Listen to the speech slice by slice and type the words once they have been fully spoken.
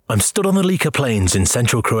I'm stood on the Lika Plains in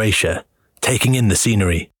central Croatia, taking in the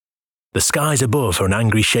scenery. The skies above are an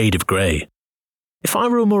angry shade of grey. If I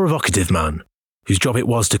were a more evocative man, whose job it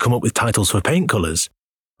was to come up with titles for paint colours,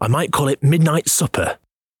 I might call it Midnight Supper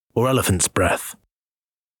or Elephant's Breath.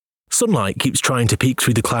 Sunlight keeps trying to peek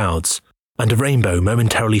through the clouds, and a rainbow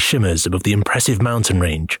momentarily shimmers above the impressive mountain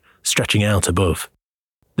range stretching out above.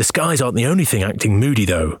 The skies aren't the only thing acting moody,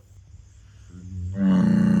 though.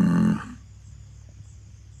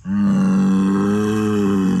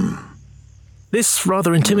 This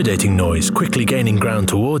rather intimidating noise quickly gaining ground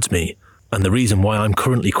towards me, and the reason why I'm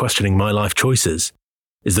currently questioning my life choices,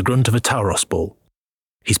 is the grunt of a Tauros bull.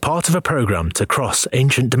 He's part of a program to cross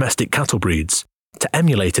ancient domestic cattle breeds to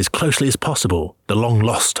emulate as closely as possible the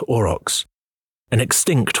long-lost aurochs, an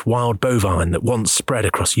extinct wild bovine that once spread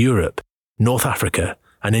across Europe, North Africa,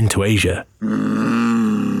 and into Asia.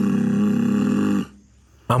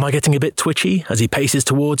 Am I getting a bit twitchy as he paces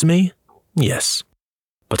towards me? Yes.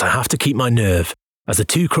 But I have to keep my nerve, as the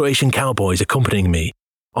 2 Croatian cowboys accompanying me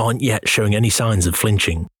aren't yet showing any signs of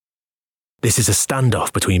flinching. This is a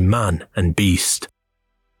standoff between man and beast.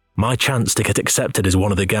 My chance to get accepted as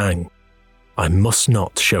one of the gang. I must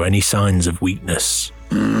not show any signs of weakness.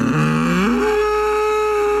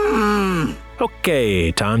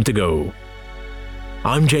 Okay, time to go.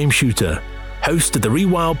 I'm James Shooter, host of the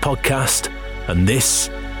Rewild podcast, and this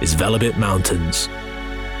is Velebit Mountains.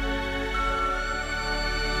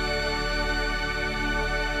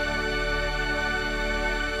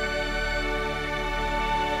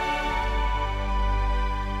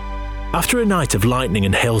 After a night of lightning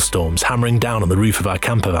and hailstorms hammering down on the roof of our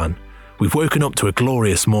camper van, we've woken up to a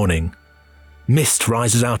glorious morning. Mist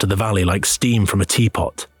rises out of the valley like steam from a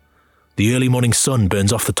teapot. The early morning sun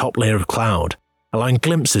burns off the top layer of cloud, allowing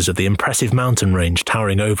glimpses of the impressive mountain range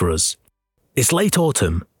towering over us. It's late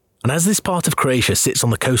autumn, and as this part of Croatia sits on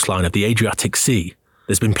the coastline of the Adriatic Sea,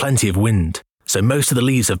 there's been plenty of wind, so most of the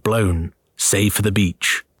leaves have blown, save for the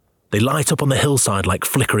beach. They light up on the hillside like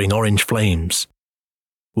flickering orange flames.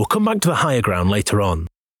 We'll come back to the higher ground later on,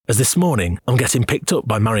 as this morning I'm getting picked up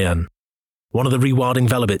by Marian, one of the rewilding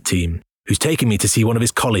Velebit team, who's taken me to see one of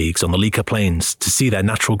his colleagues on the Lika Plains to see their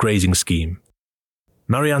natural grazing scheme.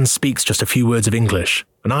 Marian speaks just a few words of English,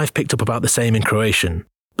 and I've picked up about the same in Croatian,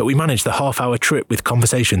 but we managed the half-hour trip with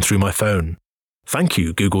conversation through my phone. Thank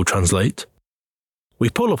you, Google Translate. We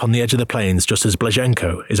pull up on the edge of the plains just as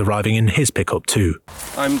Blaženko is arriving in his pickup too.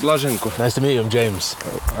 I'm Blaženko. Nice to meet you, I'm James.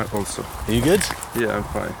 I also. Are you good? Yeah, I'm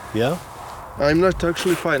fine. Yeah? I'm not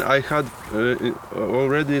actually fine. I had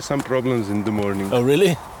already some problems in the morning. Oh,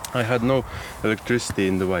 really? I had no electricity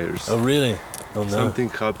in the wires. Oh, really? Oh, no. Something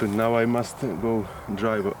happened. Now I must go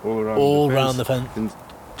drive all around the fence and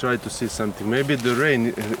try to see something. Maybe the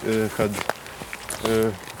rain had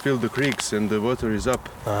filled the creeks and the water is up.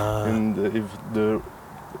 And if the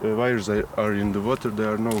wires are in the water, they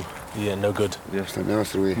are no... Yeah, no good. Yes.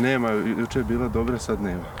 Nema, juče bila dobra, sad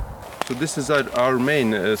nema. So this is our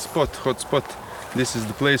main hot spot. This is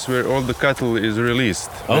the place where all the cattle is released.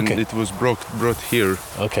 Okay. And it was brought here.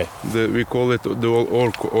 Okay. We call it the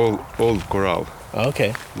old corral.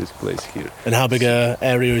 Okay. This place here. And how big a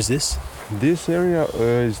area is this? This area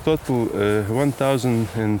is total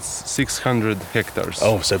 1,600 hectares.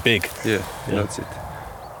 Oh, so big. Yeah, that's it.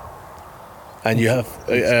 And you have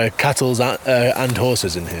cattle and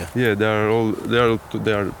horses in here. Yeah, they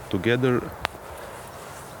are together.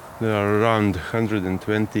 There are around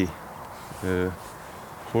 120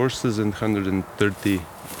 horses and 130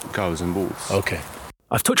 cows and bulls. Okay.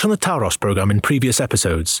 I've touched on the Tauros program in previous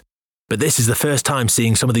episodes, but this is the first time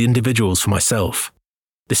seeing some of the individuals for myself.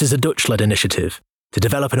 This is a Dutch-led initiative to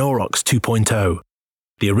develop an Aurochs 2.0.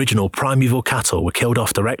 The original primeval cattle were killed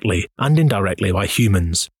off directly and indirectly by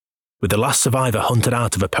humans, with the last survivor hunted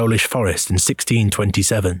out of a Polish forest in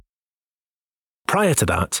 1627. Prior to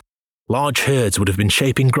that, large herds would have been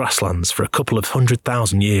shaping grasslands for a couple of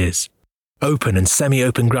 100,000 years. Open and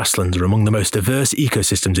semi-open grasslands are among the most diverse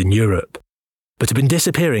ecosystems in Europe, but have been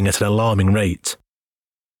disappearing at an alarming rate.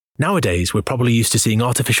 Nowadays, we're probably used to seeing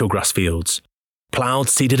artificial grass fields, ploughed,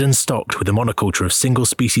 seeded and stocked with a monoculture of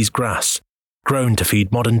single-species grass, grown to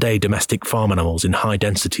feed modern-day domestic farm animals in high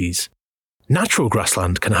densities. Natural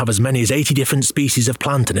grassland can have as many as 80 different species of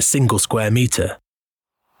plant in a single square metre.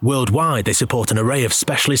 Worldwide, they support an array of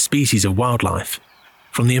specialist species of wildlife,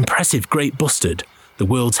 from the impressive great bustard, the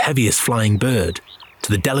world's heaviest flying bird,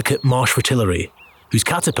 to the delicate marsh fritillary, whose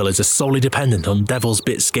caterpillars are solely dependent on devil's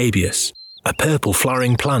bit scabious, a purple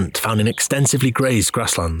flowering plant found in extensively grazed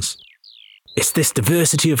grasslands. It's this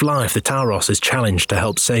diversity of life the Tauros has challenged to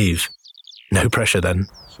help save. No pressure then.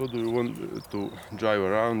 So do you want to drive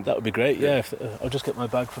around? That would be great, yeah. I'll just get my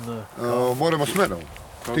bag from the... Moramo smeno.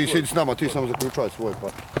 Ti sidi s nama, ti samo zaključaj svoj pa.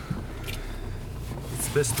 It's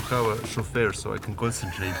best to have a chauffeur so I can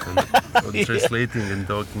concentrate on translating and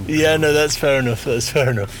talking. Yeah, no, that's fair enough.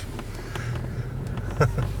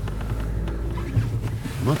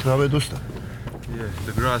 No, trave je dosta. Yeah,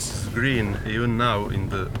 the grass is green even now in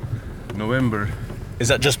the November. Is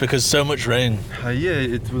that just because so much rain?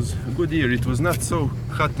 Yeah, it was a good year. It was not so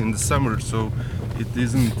hot in the summer, so it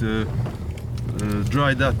isn't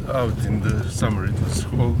dried out in the summer. It was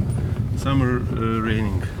all summer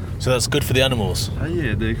raining. So that's good for the animals?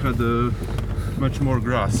 Yeah, they had much more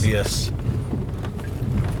grass. Yes.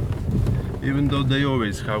 Even though they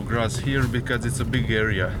always have grass here because it's a big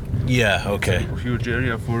area. Yeah, okay. It's a huge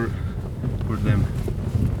area for them.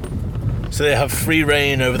 So they have free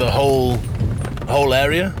reign over the whole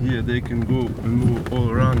area? Yeah, they can go and move all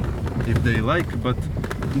around if they like, but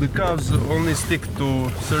the cows only stick to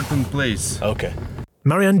a certain place. Okay.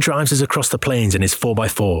 Marian drives us across the plains in his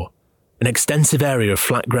 4x4, an extensive area of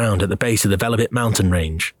flat ground at the base of the Velebit mountain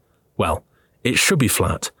range. Well, it should be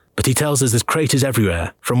flat, but he tells us there's craters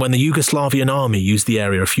everywhere from when the Yugoslavian army used the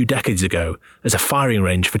area a few decades ago as a firing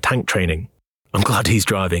range for tank training. I'm glad he's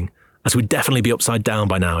driving, as we'd definitely be upside down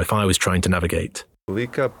by now if I was trying to navigate.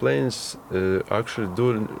 Lika plains actually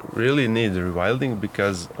do really need rewilding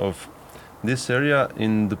because of this area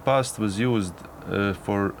in the past was used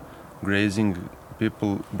for grazing.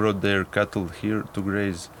 People brought their cattle here to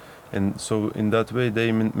graze, and so in that way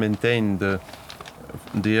they maintain the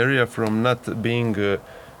area from not being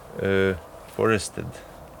forested.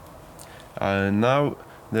 Now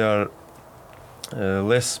there are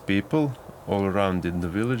less people all around in the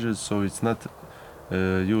villages, so it's not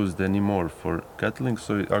used anymore for cattling.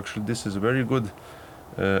 So actually this is a very good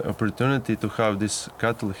opportunity to have this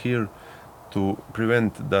cattle here to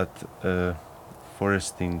prevent that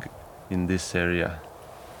foresting in this area,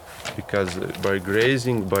 because by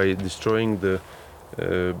grazing, by destroying the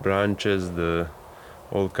branches,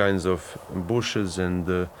 all kinds of bushes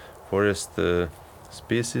and forest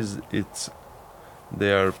species,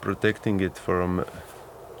 they are protecting it from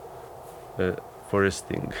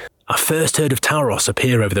foresting. I first heard of Tauros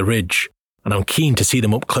appear over the ridge, and I'm keen to see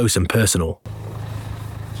them up close and personal.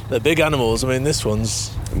 They're big animals. I mean, this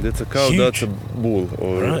one's and that's a cow, huge. That's a bull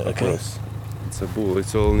or right, a okay. cross. It's a bull,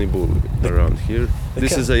 it's only bull around here.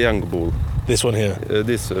 This is a young bull. This one here?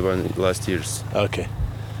 This one last year's. Okay.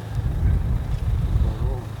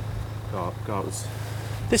 Cows.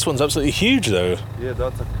 This one's absolutely huge though. Yeah,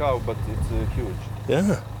 that's a cow, but it's huge.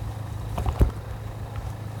 Yeah.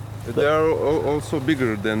 They are also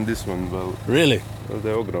bigger than this one. Well, Really? to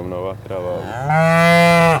je ogromna ova krava.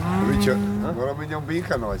 Moramo njom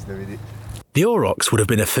bika noć da vidi. The aurochs would have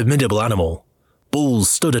been a formidable animal. Bulls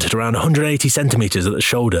stood at around 180 centimetres at the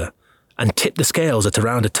shoulder and tipped the scales at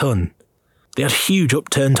around a ton. They had huge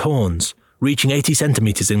upturned horns, reaching 80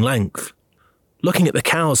 centimetres in length. Looking at the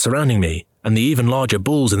cows surrounding me and the even larger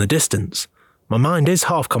bulls in the distance, my mind is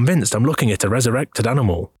half convinced I'm looking at a resurrected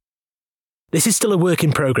animal. This is still a work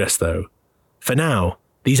in progress though. For now,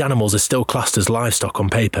 these animals are still classed as livestock on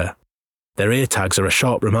paper. Their ear tags are a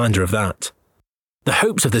sharp reminder of that. The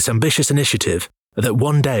hopes of this ambitious initiative are that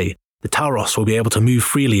one day the Tauros will be able to move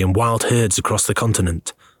freely in wild herds across the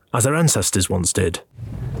continent, as our ancestors once did.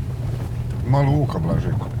 Malo uka,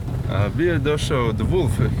 Blaženko. Bio je došao the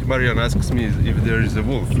wolf. Marian asks me if there is a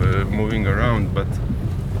wolf moving around, but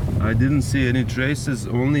I didn't see any traces.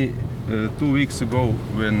 Only 2 weeks ago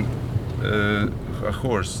when a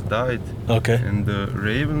horse died, Okay. and the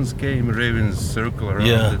ravens circle around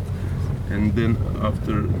Yeah. it, and then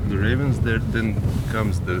after the ravens then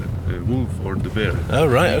comes the wolf or the bear. Oh,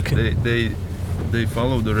 right, okay. They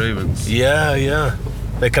follow the ravens. Yeah.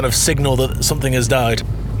 They kind of signal that something has died.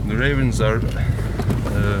 The ravens are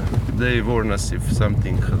they warn us if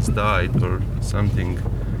something has died or something,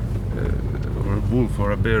 or a wolf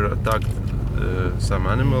or a bear attacked some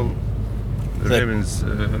animal. The ravens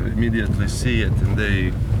immediately see it and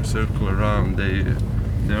they circle around.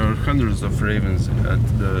 There are hundreds of ravens at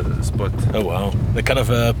the spot. Oh wow. They're kind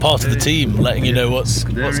of part of the team, letting you know what's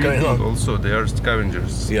going on. Also, they are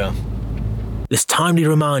scavengers. Yeah. This timely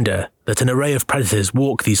reminder that an array of predators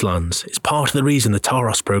walk these lands is part of the reason the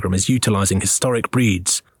Tauros program is utilising historic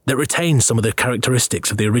breeds that retain some of the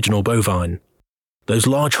characteristics of the original bovine. Those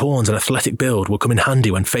large horns and athletic build will come in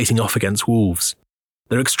handy when facing off against wolves.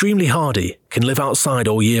 They're extremely hardy, can live outside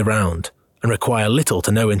all year round, and require little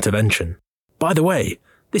to no intervention. By the way,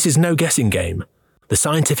 this is no guessing game. The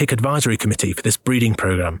scientific advisory committee for this breeding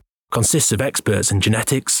program consists of experts in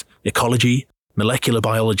genetics, ecology, molecular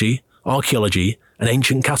biology, archaeology, and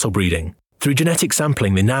ancient cattle breeding. Through genetic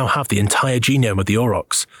sampling, they now have the entire genome of the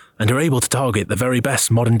aurochs and are able to target the very best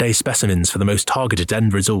modern-day specimens for the most targeted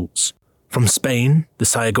end results. From Spain, the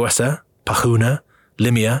Sayaguesa, Pajuna,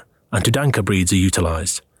 Limia, and Tudanka breeds are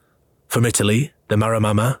utilised. From Italy, the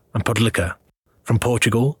Maramama and Podlica. From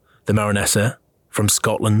Portugal, the Maranessa. From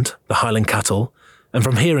Scotland, the Highland cattle. And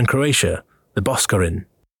from here in Croatia, the Boskarin.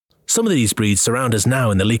 Some of these breeds surround us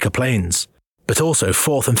now in the Lika Plains, but also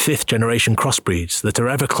 4th and 5th generation crossbreeds that are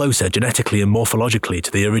ever closer genetically and morphologically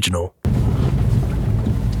to the original.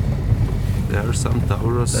 There are some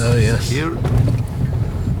Tauros here.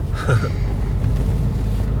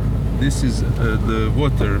 This is the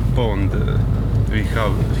water pond we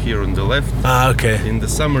have here on the left. Okay. In the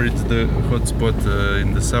summer it's the hot spot.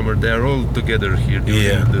 In the summer they are all together here.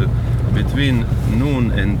 Between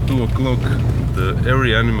noon and 2 o'clock,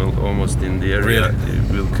 every animal almost in the area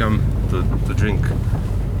will come to drink.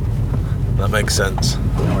 That makes sense.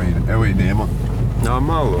 Evo i nema. No,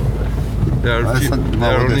 malo. There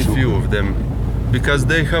are only few of them. Because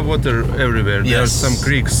they have water everywhere. There are some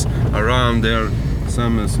creeks around, there are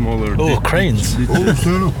some smaller... cranes.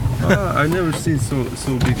 I never seen so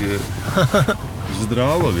big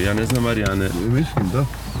zdralovi, ja ne znam Marijane. Mislim, da.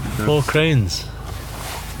 4 cranes.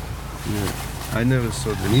 Yeah. I never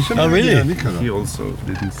saw them. Oh, really? He also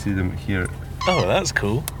didn't see them here. Oh, that's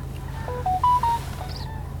cool.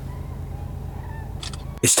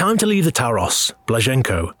 It's time to leave the Taros,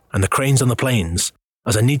 Blaženko, and the cranes on the plains,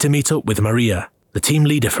 as I need to meet up with Maria, the team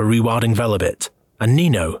leader for rewilding Velebit, and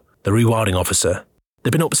Nino, the rewilding officer.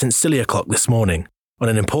 They've been up since silly o'clock this morning, on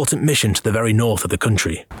an important mission to the very north of the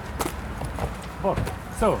country.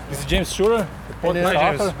 So, this is James Schurer, the port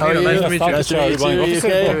staffer. How are you? Nice to meet you. Nice to meet you.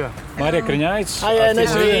 Okay? Maria Krnjaic. Hi,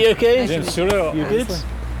 nice to meet you. Okay? James Schurer. You good?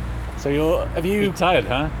 So have you... Bit tired,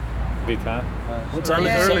 huh? Bit, huh? What time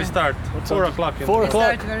is it? Early start. 4 o'clock. 4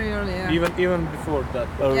 o'clock? Start very early, yeah. Even before that.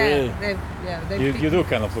 Oh, really? You do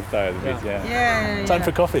kind of look tired a bit, Yeah. Time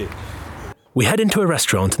for coffee. We head into a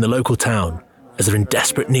restaurant in the local town, as they're in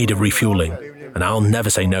desperate need of refuelling, and I'll never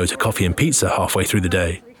say no to coffee and pizza halfway through the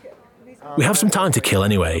day. We have some time to kill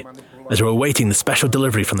anyway, as we're awaiting the special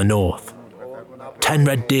delivery from the north. 10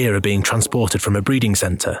 red deer are being transported from a breeding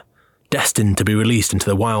centre, destined to be released into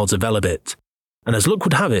the wilds of Velebit, and as luck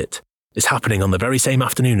would have it, it's happening on the very same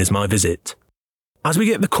afternoon as my visit. As we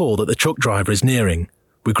get the call that the truck driver is nearing,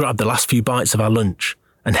 we grab the last few bites of our lunch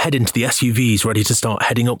and head into the SUVs ready to start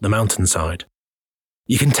heading up the mountainside.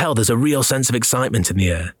 You can tell there's a real sense of excitement in the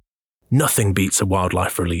air. Nothing beats a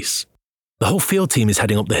wildlife release. The whole field team is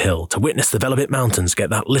heading up the hill to witness the Velebit Mountains get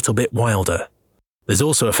that little bit wilder. There's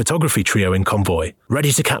also a photography trio in convoy,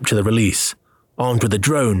 ready to capture the release, armed with a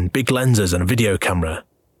drone, big lenses and a video camera.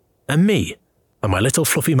 And me, and my little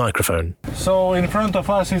fluffy microphone. So in front of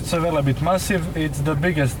us it's a Velebit Massive. It's the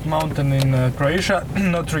biggest mountain in Croatia,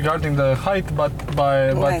 not regarding the height, but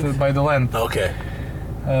by the length. Okay.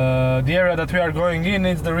 The area that we are going in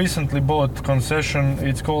is the recently bought concession.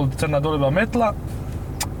 It's called Crna Doliba Metla.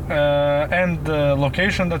 And the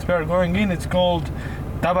location that we are going in, it's called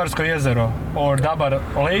Dabarsko jezero or Dabar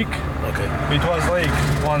Lake. Okay. It was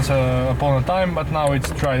lake once upon a time, but now it's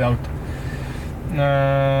dried out.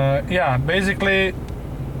 Basically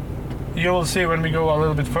you will see when we go a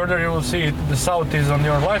little bit further, you will see the south is on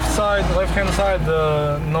your left hand side,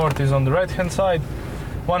 the north is on the right hand side.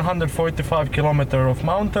 145 kilometers of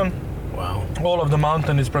mountain. Wow. All of the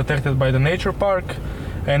mountain is protected by the nature park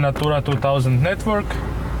and Natura 2000 network.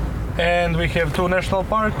 And we have 2 national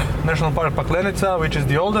park. National Park Paklenica, which is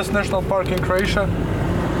the oldest national park in Croatia.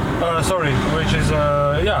 Which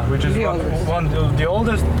is one of the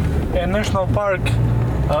oldest. And National Park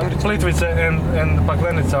Plitvice and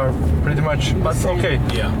Paklenica are pretty much, but okay.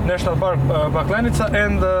 Yeah. National Park Paklenica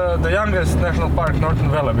and the youngest national park, Northern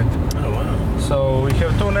Velebit. Oh wow. So we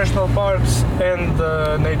have 2 national parks and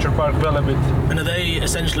the nature park Velebit. And are they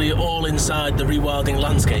essentially all inside the rewilding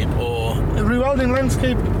landscape, or? The rewilding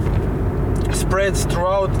landscape spreads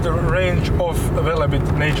throughout the range of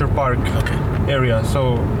Velebit Nature Park area.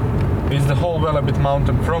 So it's the whole Velebit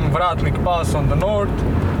mountain from Vratnik Pass on the north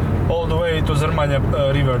all the way to Zrmanja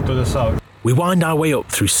river to the south. We wind our way up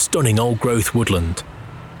through stunning old-growth woodland.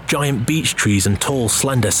 Giant beech trees and tall,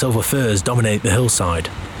 slender silver firs dominate the hillside,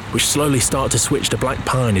 which slowly start to switch to black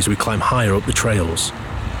pine as we climb higher up the trails.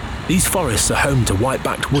 These forests are home to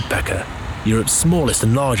white-backed woodpecker, Europe's smallest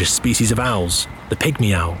and largest species of owls, the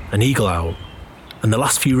pygmy owl and eagle owl, and the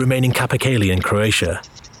last few remaining capercaillie in Croatia.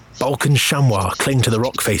 Balkan chamois cling to the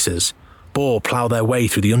rock faces, boar plough their way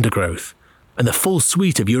through the undergrowth, and the full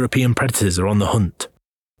suite of European predators are on the hunt.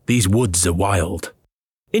 These woods are wild.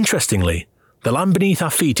 Interestingly, The land beneath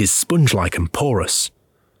our feet is sponge-like and porous.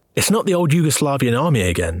 It's not the old Yugoslavian army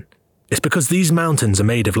again. It's because these mountains are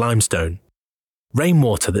made of limestone.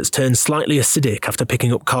 Rainwater that's turned slightly acidic after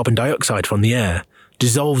picking up carbon dioxide from the air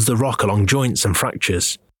dissolves the rock along joints and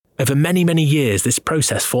fractures. Over many, many years, this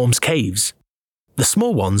process forms caves. The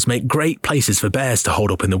small ones make great places for bears to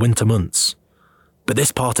hold up in the winter months. But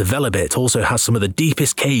this part of Velebit also has some of the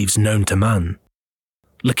deepest caves known to man.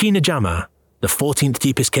 Lakina Jama, the 14th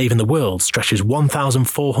deepest cave in the world, stretches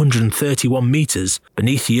 1,431 metres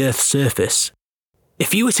beneath the Earth's surface.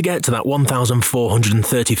 If you were to get to that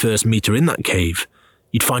 1,431st metre in that cave,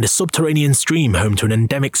 you'd find a subterranean stream home to an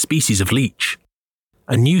endemic species of leech.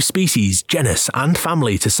 A new species, genus and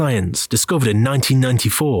family to science, discovered in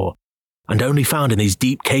 1994, and only found in these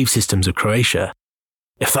deep cave systems of Croatia.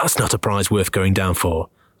 If that's not a prize worth going down for,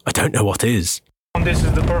 I don't know what is. This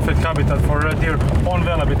is the perfect habitat for red deer on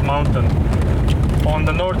Velebit mountain. On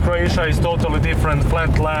the North Croatia is totally different,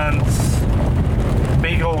 flat lands,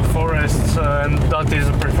 big old forests, and that is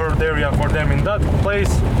a preferred area for them in that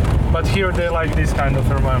place. But here they like this kind of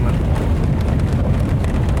environment.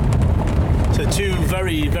 So two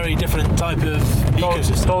very, very different type of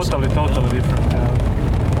ecosystems. Totally different.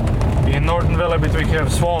 In northern Velebit we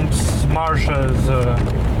have swamps, marshes,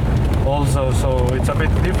 also, so it's a bit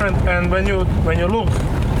different. And when you look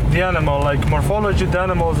the animal, like morphology, the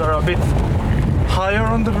animals are a bit higher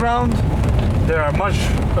on the ground. They are much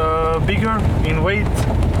bigger in weight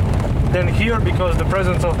than here, because the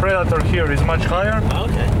presence of predator here is much higher.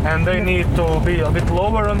 Okay. And they need to be a bit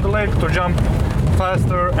lower on the leg to jump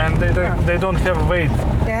faster, and they don't have weight.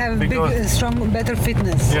 They have big, strong, better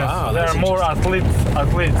fitness. Yes, Wow, they are more athletes.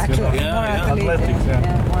 Actually, You know? Athletics, yeah.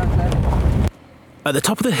 more athletic. At the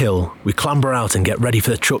top of the hill, we clamber out and get ready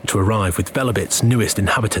for the truck to arrive with Velebit's newest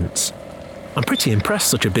inhabitants. I'm pretty impressed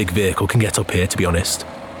such a big vehicle can get up here, to be honest.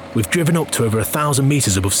 We've driven up to over 1,000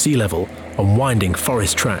 metres above sea level on winding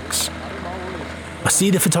forest tracks. I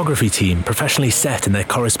see the photography team professionally set in their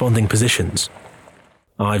corresponding positions.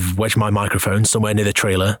 I've wedged my microphone somewhere near the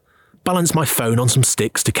trailer, balanced my phone on some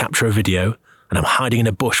sticks to capture a video, and I'm hiding in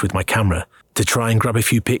a bush with my camera to try and grab a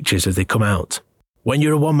few pictures as they come out. When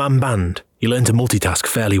you're a one-man band, you learn to multitask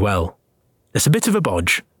fairly well. It's a bit of a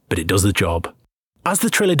bodge, but it does the job. As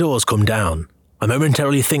the trailer doors come down, I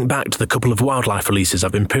momentarily think back to the couple of wildlife releases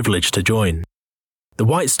I've been privileged to join. The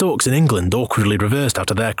white storks in England awkwardly reversed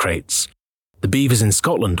out of their crates. The beavers in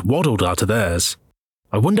Scotland waddled out of theirs.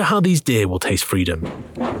 I wonder how these deer will taste freedom.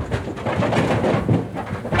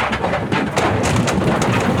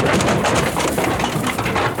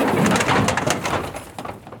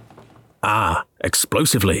 Ah,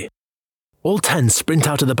 explosively. All 10 sprint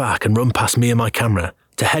out of the back and run past me and my camera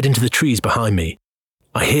to head into the trees behind me.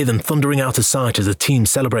 I hear them thundering out of sight as the team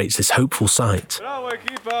celebrates this hopeful sight. Bravo,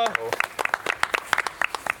 ekipa!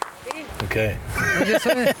 Okay.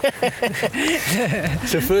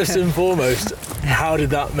 So first and foremost, how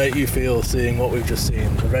did that make you feel seeing what we've just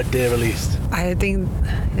seen, the red deer released? I think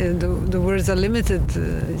the words are limited.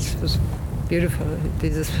 It was beautiful. It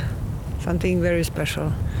is something very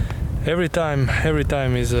special. Every time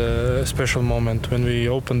is a special moment. When we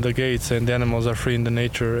open the gates and the animals are free in the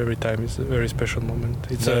nature, every time is a very special moment.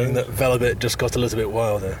 It's Knowing that Velebit just got a little bit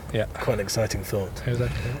wilder. Yeah. Quite an exciting thought.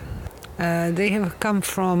 Exactly. They have come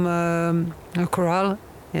from a corral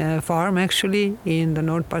farm, actually, in the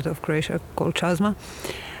north part of Croatia called Chazma.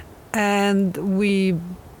 And we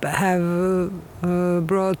have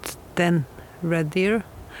brought 10 red deer.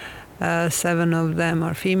 7 of them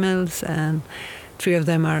are females and 3 of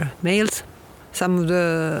them are males. Some of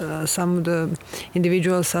the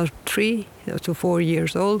individuals are 3 to 4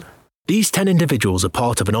 years old. These 10 individuals are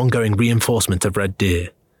part of an ongoing reinforcement of red deer,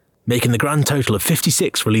 making the grand total of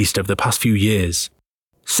 56 released over the past few years.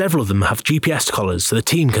 Several of them have GPS collars so the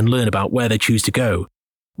team can learn about where they choose to go,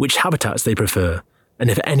 which habitats they prefer,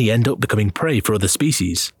 and if any end up becoming prey for other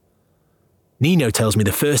species. Nino tells me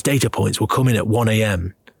the first data points will come in at 1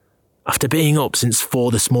 a.m. After being up since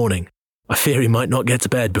 4 this morning, I fear he might not get to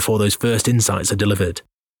bed before those first insights are delivered.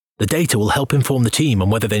 The data will help inform the team on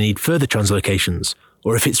whether they need further translocations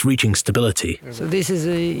or if it's reaching stability. So this is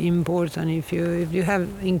important. If you have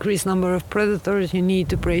increased number of predators, you need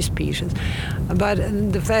to prey species. But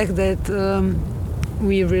the fact that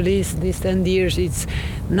we released these 10 deers, it's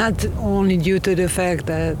not only due to the fact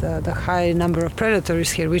that the high number of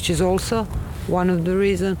predators here, which is also one of the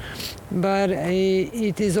reasons. But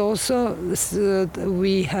it is also,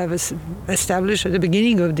 we have established at the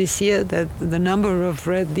beginning of this year that the number of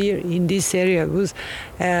red deer in this area was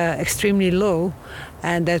extremely low,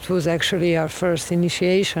 and that was actually our first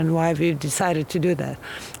initiation why we decided to do that.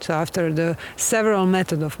 So after the several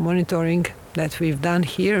methods of monitoring that we've done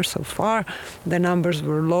here so far, the numbers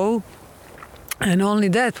were low, and only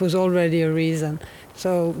that was already a reason.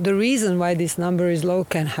 So the reason why this number is low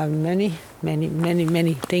can have many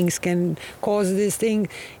things can cause this thing.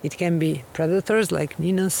 It can be predators, like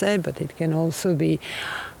Nina said, but it can also be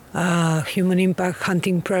human impact,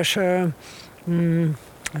 hunting pressure,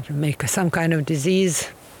 make some kind of disease.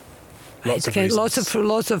 Lots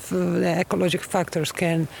of ecological factors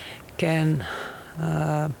can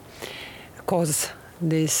cause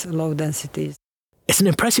these low densities. It's an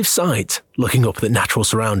impressive sight, looking up at the natural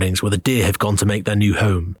surroundings where the deer have gone to make their new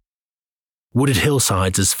home. Wooded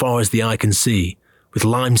hillsides as far as the eye can see, with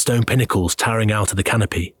limestone pinnacles towering out of the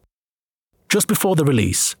canopy. Just before the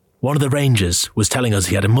release, one of the rangers was telling us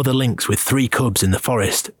he had a mother lynx with 3 cubs in the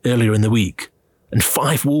forest earlier in the week, and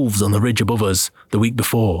 5 wolves on the ridge above us the week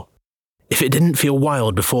before. If it didn't feel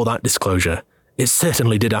wild before that disclosure, it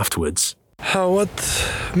certainly did afterwards. What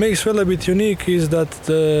makes Velebit unique is that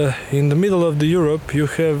in the middle of the Europe you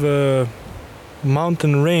have a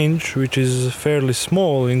mountain range which is fairly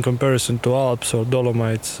small in comparison to Alps or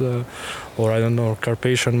Dolomites or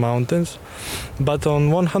Carpathian mountains, but on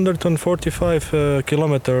 145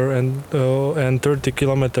 kilometer and 30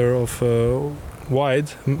 kilometer of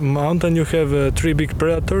wide mountain you have 3 big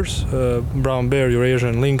predators, brown bear,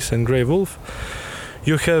 Eurasian lynx and grey wolf.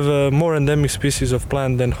 You have more endemic species of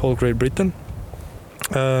plant than whole Great Britain.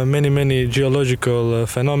 Many geological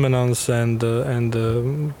phenomena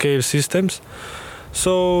and cave systems.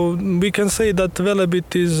 So we can say that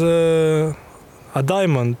Velebit is a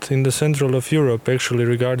diamond in the central of Europe, actually,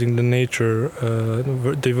 regarding the nature,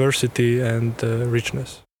 diversity and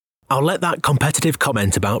richness. I'll let that competitive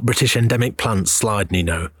comment about British endemic plants slide,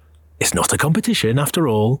 Nino. It's not a competition after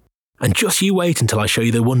all. And just you wait until I show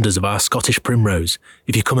you the wonders of our Scottish primrose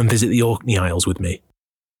if you come and visit the Orkney Isles with me.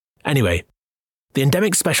 Anyway, the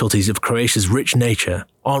endemic specialties of Croatia's rich nature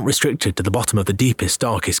aren't restricted to the bottom of the deepest,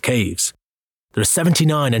 darkest caves. There are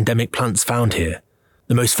 79 endemic plants found here,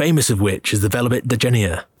 the most famous of which is the Velebit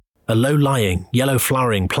degenia, a low-lying,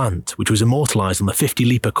 yellow-flowering plant which was immortalised on the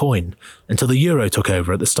 50-lipa coin until the euro took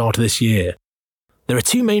over at the start of this year. There are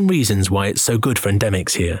 2 main reasons why it's so good for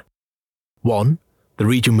endemics here. 1, the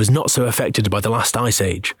region was not so affected by the last ice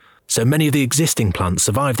age, so many of the existing plants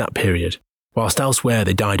survived that period, whilst elsewhere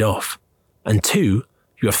they died off. And 2,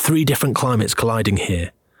 you have 3 different climates colliding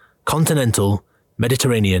here: continental,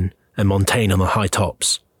 Mediterranean and montane on the high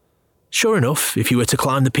tops. Sure enough, if you were to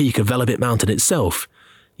climb the peak of Velebit Mountain itself,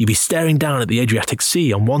 you'd be staring down at the Adriatic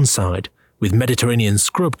Sea on one side, with Mediterranean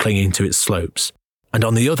scrub clinging to its slopes, and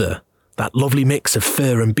on the other, that lovely mix of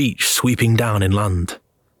fir and beach sweeping down inland.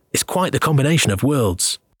 It's quite the combination of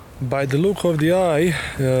worlds. By the look of the eye,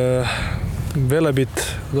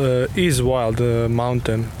 Velebit is wild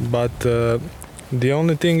mountain, but the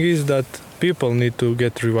only thing is that people need to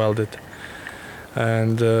get rewilded.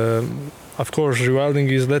 And of course,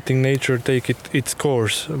 rewilding is letting nature take its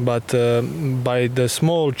course, but by the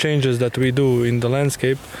small changes that we do in the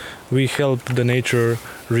landscape, we help the nature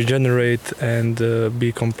regenerate and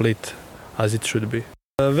be complete as it should be.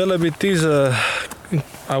 Velebit is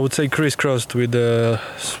I would say crisscrossed with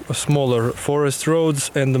smaller forest roads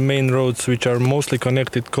and the main roads which are mostly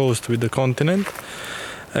connected coast with the continent.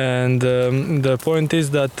 And the point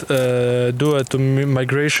is that due to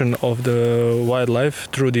migration of the wildlife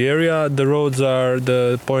through the area, the roads are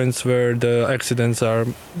the points where the accidents are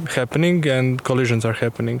happening and collisions are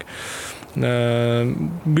happening.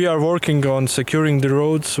 We are working on securing the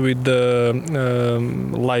roads with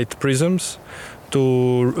light prisms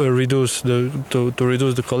to reduce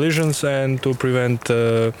the collisions and to prevent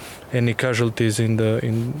any casualties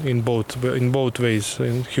in both ways,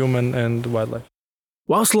 in human and wildlife.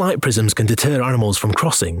 Whilst light prisms can deter animals from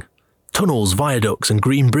crossing, tunnels, viaducts and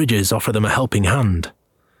green bridges offer them a helping hand.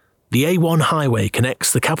 The A1 highway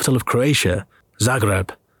connects the capital of Croatia, Zagreb,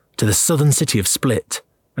 to the southern city of Split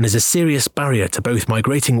and is a serious barrier to both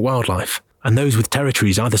migrating wildlife and those with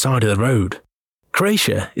territories either side of the road.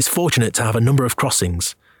 Croatia is fortunate to have a number of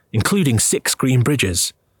crossings, including 6 green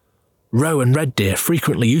bridges. Roe and red deer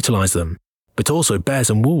frequently utilise them, but also bears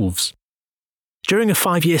and wolves. During a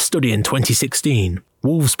 5-year study in 2016,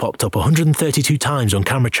 wolves popped up 132 times on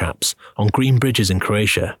camera traps on green bridges in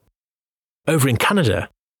Croatia. Over in Canada,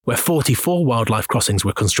 where 44 wildlife crossings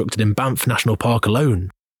were constructed in Banff National Park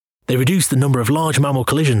alone, They reduce the number of large mammal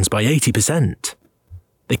collisions by 80%.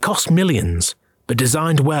 They cost millions, but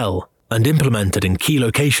designed well and implemented in key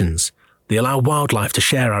locations, they allow wildlife to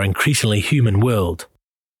share our increasingly human world.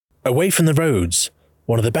 Away from the roads,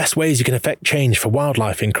 one of the best ways you can affect change for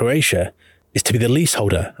wildlife in Croatia is to be the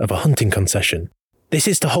leaseholder of a hunting concession. This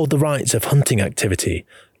is to hold the rights of hunting activity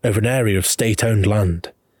over an area of state-owned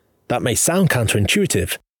land. That may sound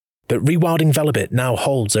counterintuitive, but rewilding Velebit now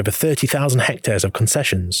holds over 30,000 hectares of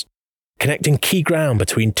concessions, connecting key ground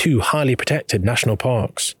between two highly protected national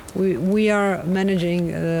parks. We are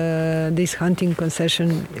managing this hunting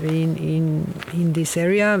concession in this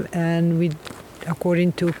area, and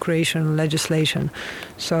according to Croatian legislation.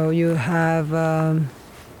 So you have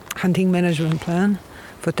hunting management plan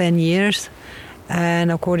for 10 years,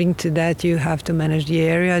 and according to that you have to manage the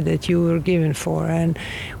area that you were given for. And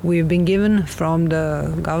we've been given from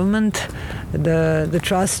the government the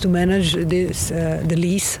trust to manage this, the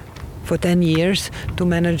lease for 10 years to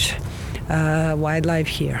manage wildlife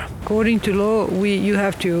here. According to law, you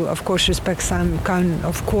have to, of course, respect some kind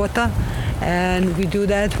of quota, and we do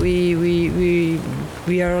that. We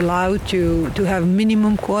are allowed to have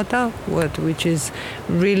minimum quota, which is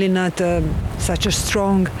really not such a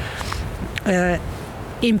strong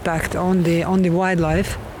impact on the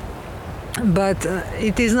wildlife. But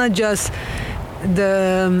it is not just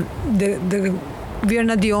we are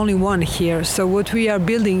not the only one here. So what we are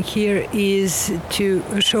building here is to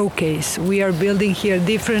showcase. We are building here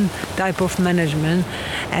different type of management,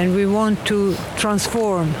 and we want to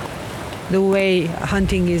transform the way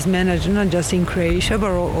hunting is managed, not just in Croatia,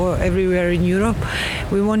 but or everywhere in Europe.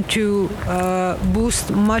 We want to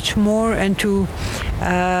boost much more and to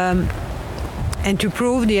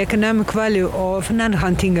prove the economic value of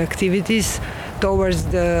non-hunting activities towards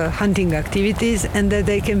the hunting activities, and that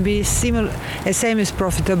they can be same as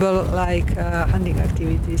profitable like hunting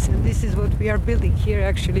activities. And this is what we are building here,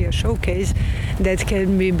 actually a showcase that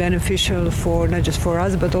can be beneficial for not just for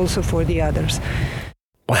us but also for the others.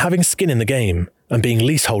 By having skin in the game and being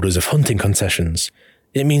leaseholders of hunting concessions,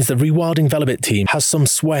 it means the Rewilding Velebit team has some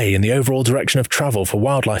sway in the overall direction of travel for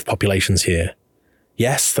wildlife populations here.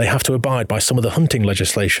 Yes, they have to abide by some of the hunting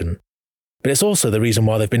legislation, but it's also the reason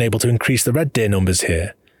why they've been able to increase the red deer numbers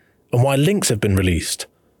here, and why lynx have been released,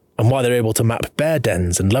 and why they're able to map bear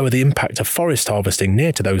dens and lower the impact of forest harvesting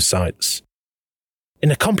near to those sites. In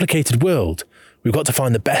a complicated world, we've got to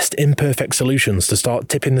find the best imperfect solutions to start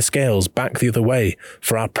tipping the scales back the other way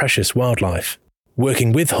for our precious wildlife.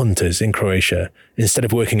 Working with hunters in Croatia instead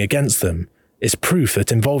of working against them is proof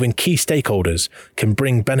that involving key stakeholders can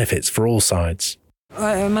bring benefits for all sides.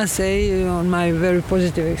 I must say, on my very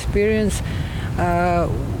positive experience,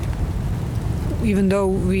 even though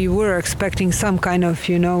we were expecting some kind of,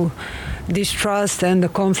 distrust and the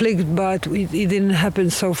conflict, but it didn't happen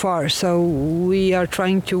so far. So we are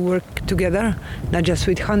trying to work together, not just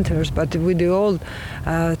with hunters, but with all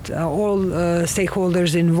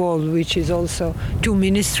stakeholders involved, which is also 2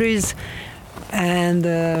 ministries, and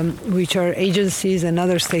which are agencies and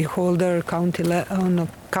other stakeholders on a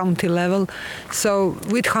county level. So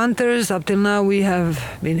with hunters, up till now, we have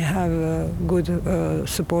good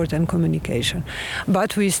support and communication.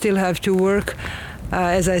 But we still have to work.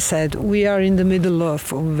 As I said, we are in the middle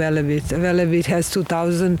of Velebit. Velebit has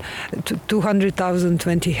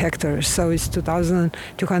 200,020 hectares, so it's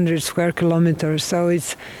 2,200 square kilometers. So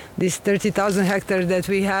it's this 30,000 hectares that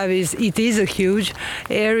we have it is a huge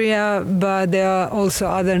area, but there are also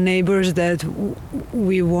other neighbors that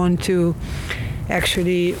we want to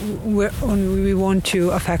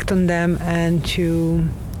affect on them and to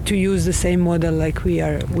use the same model like we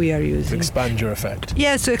are using. To expand your effect.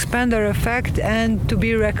 Yes, to expand our effect and to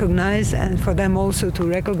be recognized, and for them also to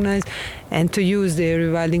recognize and to use the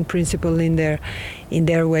rewilding principle in their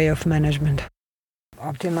way of management.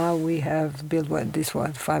 Up till now, we have built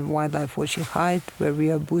 5 wildlife watching height, where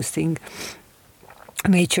we are boosting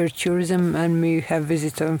nature tourism, and we have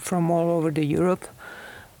visitors from all over Europe.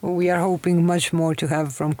 We are hoping much more to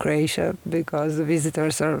have from Croatia, because the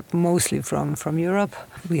visitors are mostly from Europe.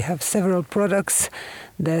 We have several products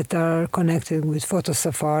that are connected with photo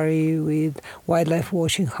safari, with wildlife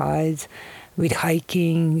watching hides, with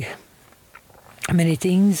hiking, many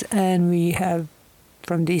things. And we have,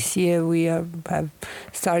 from this year, we have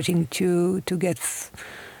starting to get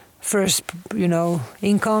first,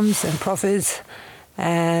 incomes and profits,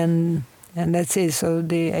 and that's it. So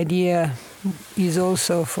the idea is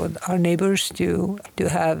also for our neighbors to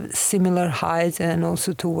have similar hides, and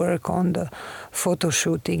also to work on the photo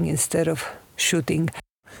shooting instead of shooting.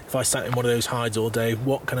 If I sat in one of those hides all day,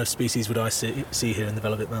 what kind of species would I see here in the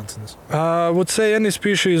Velebit Mountains? I would say any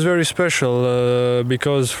species is very special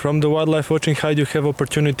because from the wildlife watching hide you have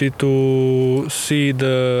opportunity to see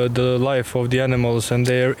the life of the animals and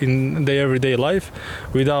their everyday life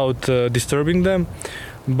without disturbing them.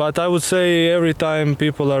 But I would say every time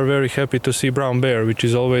people are very happy to see brown bear, which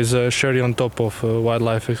is always a cherry on top of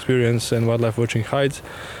wildlife experience and wildlife watching hides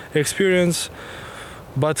experience.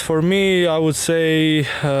 But for me, I would say,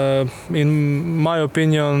 in my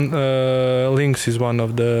opinion, lynx is one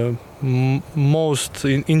of the most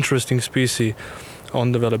interesting species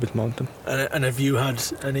on the Velebit mountain. And have you had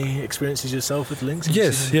any experiences yourself with lynx?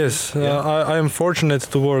 Yes. Yeah. I am fortunate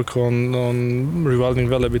to work on Rewilding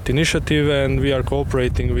Velebit initiative, and we are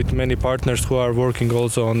cooperating with many partners who are working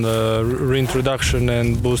also on the reintroduction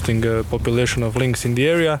and boosting population of lynx in the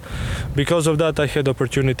area. Because of that, I had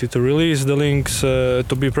opportunity to release the lynx,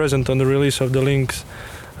 to be present on the release of the lynx,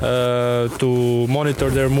 to monitor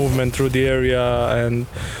their movement through the area, and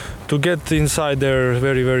to get inside their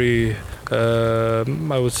very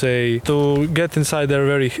I would say, to get inside their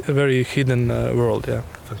very hidden world. Yeah.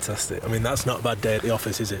 Fantastic. I mean, that's not a bad day at the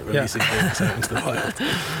office, is it? Releasing lynx out into the wild.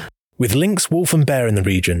 With lynx, wolf and bear in the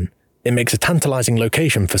region, it makes a tantalising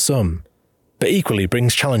location for some, but equally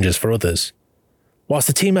brings challenges for others. Whilst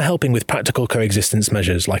the team are helping with practical coexistence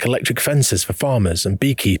measures like electric fences for farmers and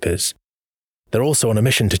beekeepers, they're also on a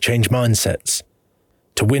mission to change mindsets,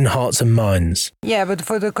 to win hearts and minds. Yeah, but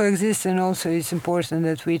for the coexistence also it's important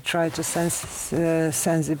that we try to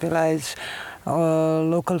sensibilize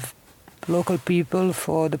local people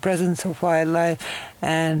for the presence of wildlife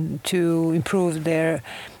and to improve their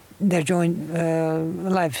joint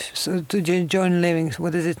life, so to join living.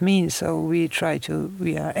 What does it mean? So we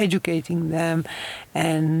are educating them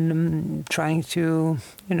and trying to,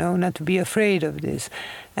 not to be afraid of this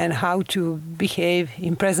and how to behave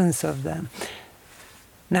in presence of them.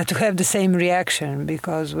 Not to have the same reaction,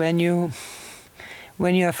 because when you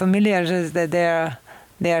are familiar that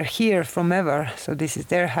they are here from ever, so this is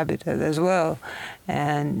their habitat as well,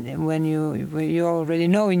 and when you already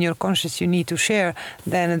know in your conscience you need to share,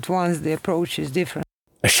 then at once the approach is different.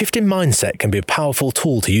 A shift in mindset can be a powerful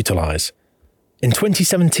tool to utilise. In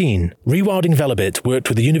 2017, Rewilding Velebit worked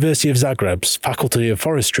with the University of Zagreb's Faculty of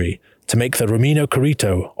Forestry to make the Romino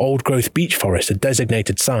Corito old-growth beech forest a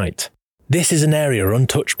designated site. This is an area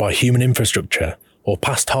untouched by human infrastructure or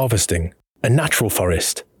past harvesting, a natural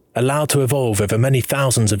forest, allowed to evolve over many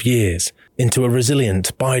thousands of years into a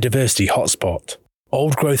resilient biodiversity hotspot.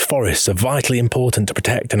 Old-growth forests are vitally important to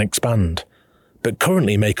protect and expand, but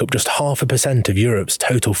currently make up just 0.5% of Europe's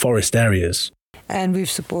total forest areas. And we've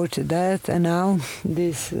supported that, and now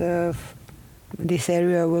this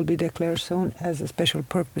area will be declared soon as a special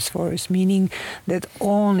purpose forest, meaning that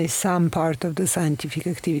only some part of the scientific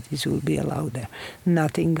activities will be allowed there.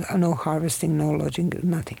 Nothing, no harvesting, no lodging,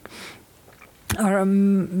 nothing. Our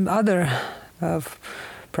other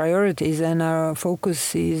priorities and our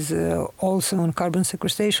focus is also on carbon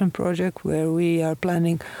sequestration project, where we are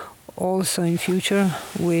planning also in future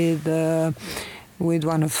with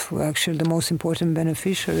one of actually the most important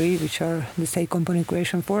beneficiary, which are the state company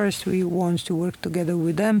Croatian Forest. We want to work together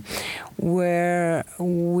with them, where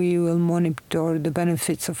we will monitor the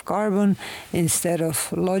benefits of carbon instead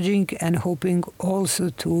of lodging, and hoping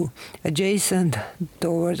also to adjacent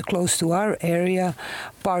toward close to our area,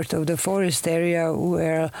 part of the forest area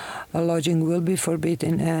where lodging will be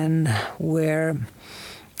forbidden and where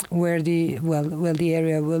the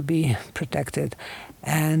area will be protected.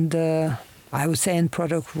 And I would say end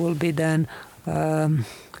product will be then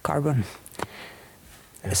carbon.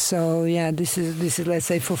 Yeah. So yeah, this is let's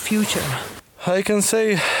say for future. I can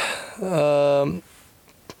say, well,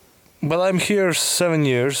 I'm here 7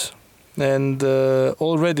 years, and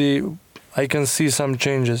already I can see some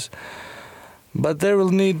changes. But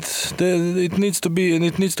it needs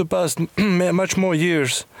to pass much more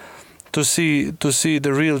years to see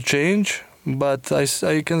the real change. But I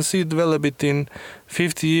can see Velebit in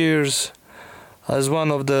 50 years as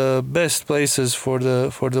one of the best places for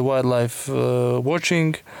the wildlife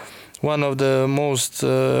watching, one of the most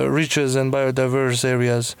richest and biodiverse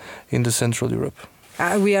areas in the Central Europe.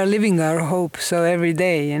 We are living our hope. So every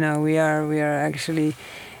day, we are actually.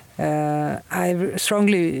 I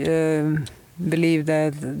strongly believe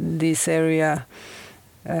that this area.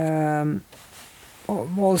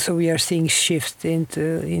 Also, we are seeing shifts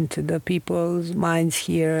into the people's minds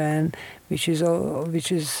here, and which is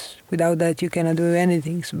without that you cannot do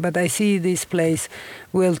anything. But I see this place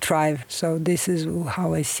will thrive. So this is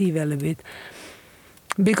how I see Velebit,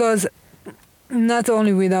 because not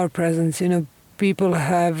only with our presence, people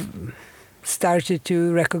have started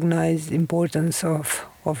to recognize the importance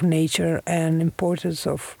of nature and importance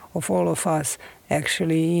of all of us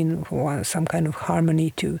actually in some kind of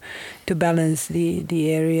harmony to balance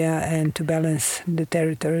the area and to balance the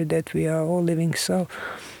territory that we are all living. So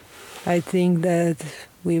I think that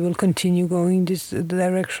we will continue going this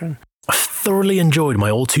direction. I thoroughly enjoyed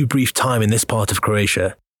my all too brief time in this part of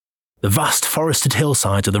Croatia. The vast forested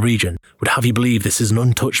hillsides of the region would have you believe this is an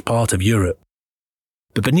untouched part of Europe.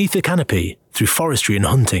 But beneath the canopy, through forestry and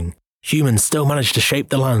hunting, humans still manage to shape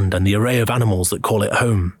the land and the array of animals that call it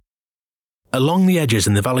home. Along the edges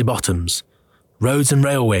and the valley bottoms, roads and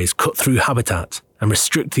railways cut through habitat and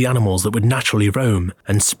restrict the animals that would naturally roam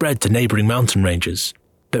and spread to neighbouring mountain ranges.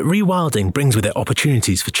 But rewilding brings with it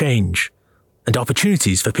opportunities for change, and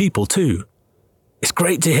opportunities for people too. It's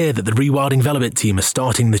great to hear that the Rewilding Velebit team are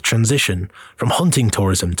starting the transition from hunting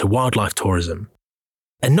tourism to wildlife tourism.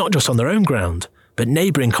 And not just on their own ground, but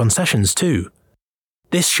neighbouring concessions too.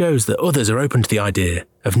 This shows that others are open to the idea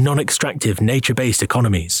of non-extractive nature-based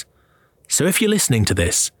economies. So if you're listening to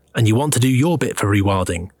this and you want to do your bit for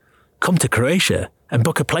rewilding, come to Croatia and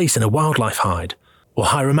book a place in a wildlife hide or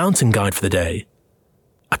hire a mountain guide for the day.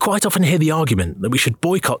 I quite often hear the argument that we should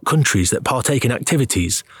boycott countries that partake in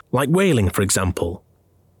activities, like whaling for example.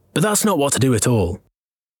 But that's not what to do at all.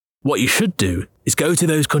 What you should do is go to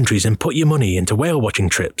those countries and put your money into whale watching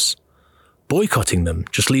trips. Boycotting them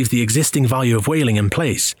just leaves the existing value of whaling in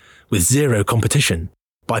place with zero competition.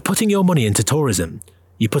 By putting your money into tourism,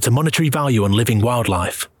 you put a monetary value on living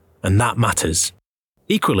wildlife, and that matters.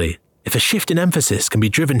 Equally, if a shift in emphasis can be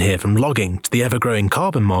driven here from logging to the ever-growing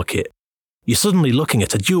carbon market, you're suddenly looking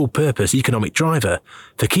at a dual-purpose economic driver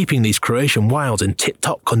for keeping these Croatian wilds in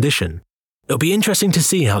tip-top condition. It'll be interesting to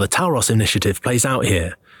see how the Tauros initiative plays out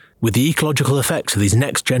here, with the ecological effects of these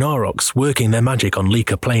next-gen aurochs working their magic on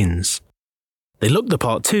Lika plains. They look the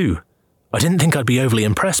part too. I didn't think I'd be overly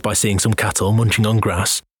impressed by seeing some cattle munching on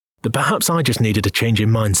grass, but perhaps I just needed a change in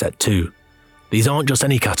mindset too. These aren't just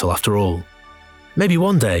any cattle after all. Maybe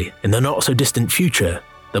one day, in the not-so-distant future,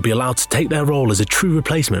 they'll be allowed to take their role as a true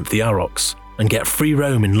replacement for the aurochs and get free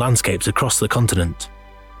roam in landscapes across the continent.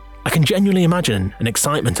 I can genuinely imagine an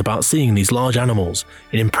excitement about seeing these large animals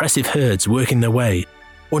in impressive herds working their way,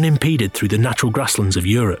 unimpeded through the natural grasslands of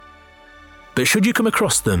Europe. But should you come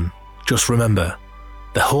across them, just remember,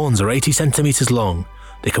 their horns are 80 centimetres long,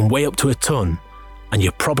 they can weigh up to a ton, and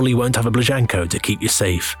you probably won't have a Blazhenko to keep you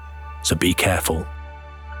safe, so be careful.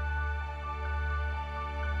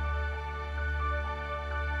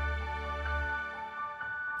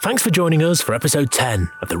 Thanks for joining us for episode 10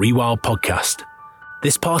 of the Rewild podcast.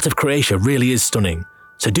 This part of Croatia really is stunning,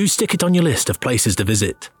 so do stick it on your list of places to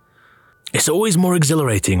visit. It's always more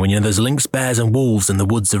exhilarating when you know there's lynx, bears and wolves in the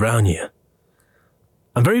woods around you.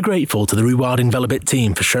 I'm very grateful to the Rewilding Velebit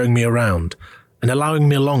team for showing me around and allowing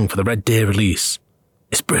me along for the Red Deer release.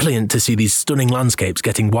 It's brilliant to see these stunning landscapes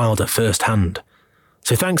getting wilder firsthand.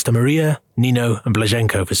 So thanks to Maria, Nino and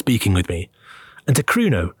Blazhenko for speaking with me, and to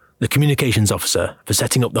Kruno, the communications officer, for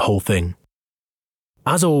setting up the whole thing.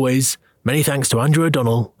 As always, many thanks to Andrew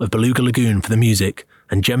O'Donnell of Beluga Lagoon for the music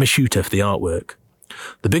and Gemma Shooter for the artwork.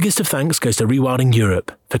 The biggest of thanks goes to Rewilding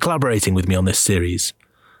Europe for collaborating with me on this series.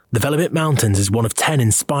 The Velebit Mountains is one of 10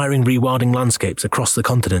 inspiring rewilding landscapes across the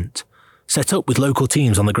continent, set up with local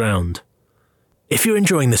teams on the ground. If you're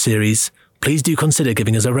enjoying the series, please do consider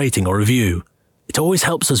giving us a rating or review. It always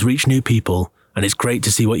helps us reach new people, and it's great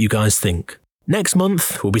to see what you guys think. Next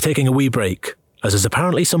month, we'll be taking a wee break, as there's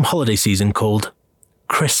apparently some holiday season called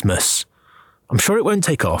Christmas. I'm sure it won't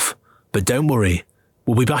take off, but don't worry,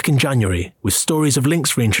 we'll be back in January with stories of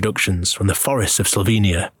lynx reintroductions from the forests of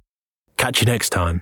Slovenia. Catch you next time.